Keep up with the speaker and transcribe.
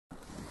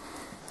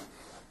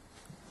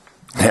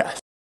Yeah.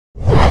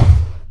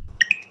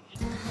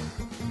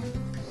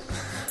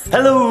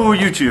 Hello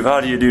YouTube,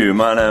 how do you do?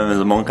 My name is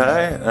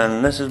Monkaiy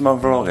and this is my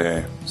vlog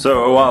here.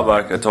 So a while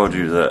back I told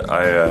you that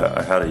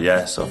I had a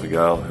yes of a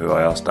girl who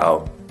I asked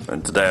out,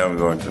 and today I'm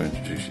going to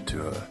introduce you to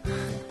her.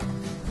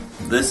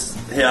 This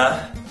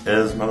here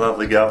is my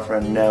lovely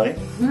girlfriend Nelly.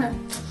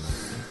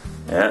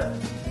 Yeah.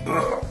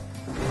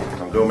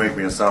 I'm gonna make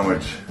me a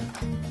sandwich.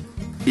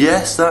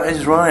 Yes, that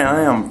is right,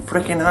 I am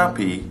freaking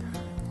happy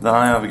that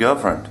I have a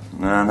girlfriend.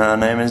 And her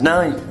name is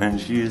Nelly, and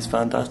she is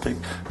fantastic.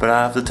 But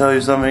I have to tell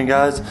you something,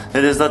 guys.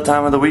 It is that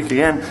time of the week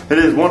again. It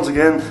is once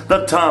again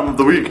that time of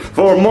the week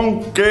for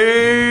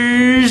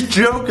Monkayy's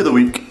Joke of the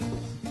Week.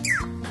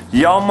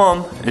 Your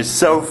mum is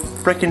so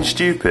freaking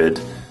stupid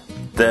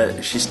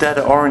that she stared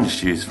at orange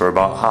juice for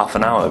about half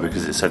an hour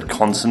because it said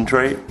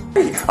concentrate.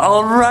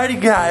 Alrighty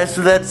guys,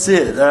 so that's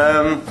it.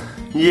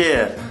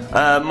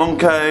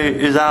 Monkaiy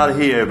is out of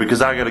here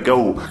because I gotta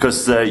go.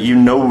 Because you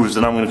knows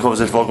that I'm gonna close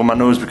this vlog on my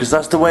nose because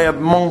that's the way a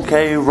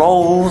Monkaiy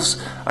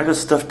rolls. I got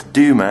stuff to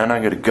do, man.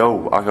 I gotta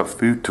go. I got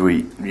food to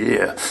eat.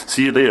 Yeah.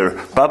 See you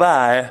later. Bye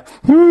bye.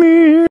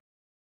 In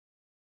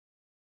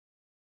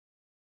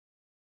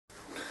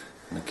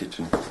the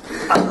kitchen.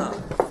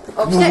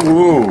 Okay.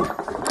 Whoa.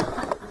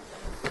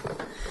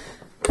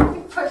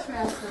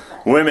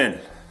 Women.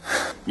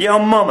 Your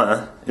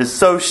mama is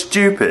so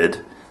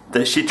stupid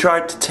that she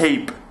tried to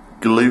tape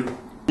glue.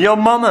 Your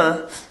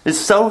mama is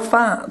so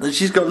fat that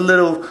she's got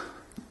little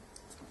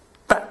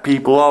fat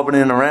people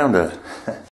orbiting around her.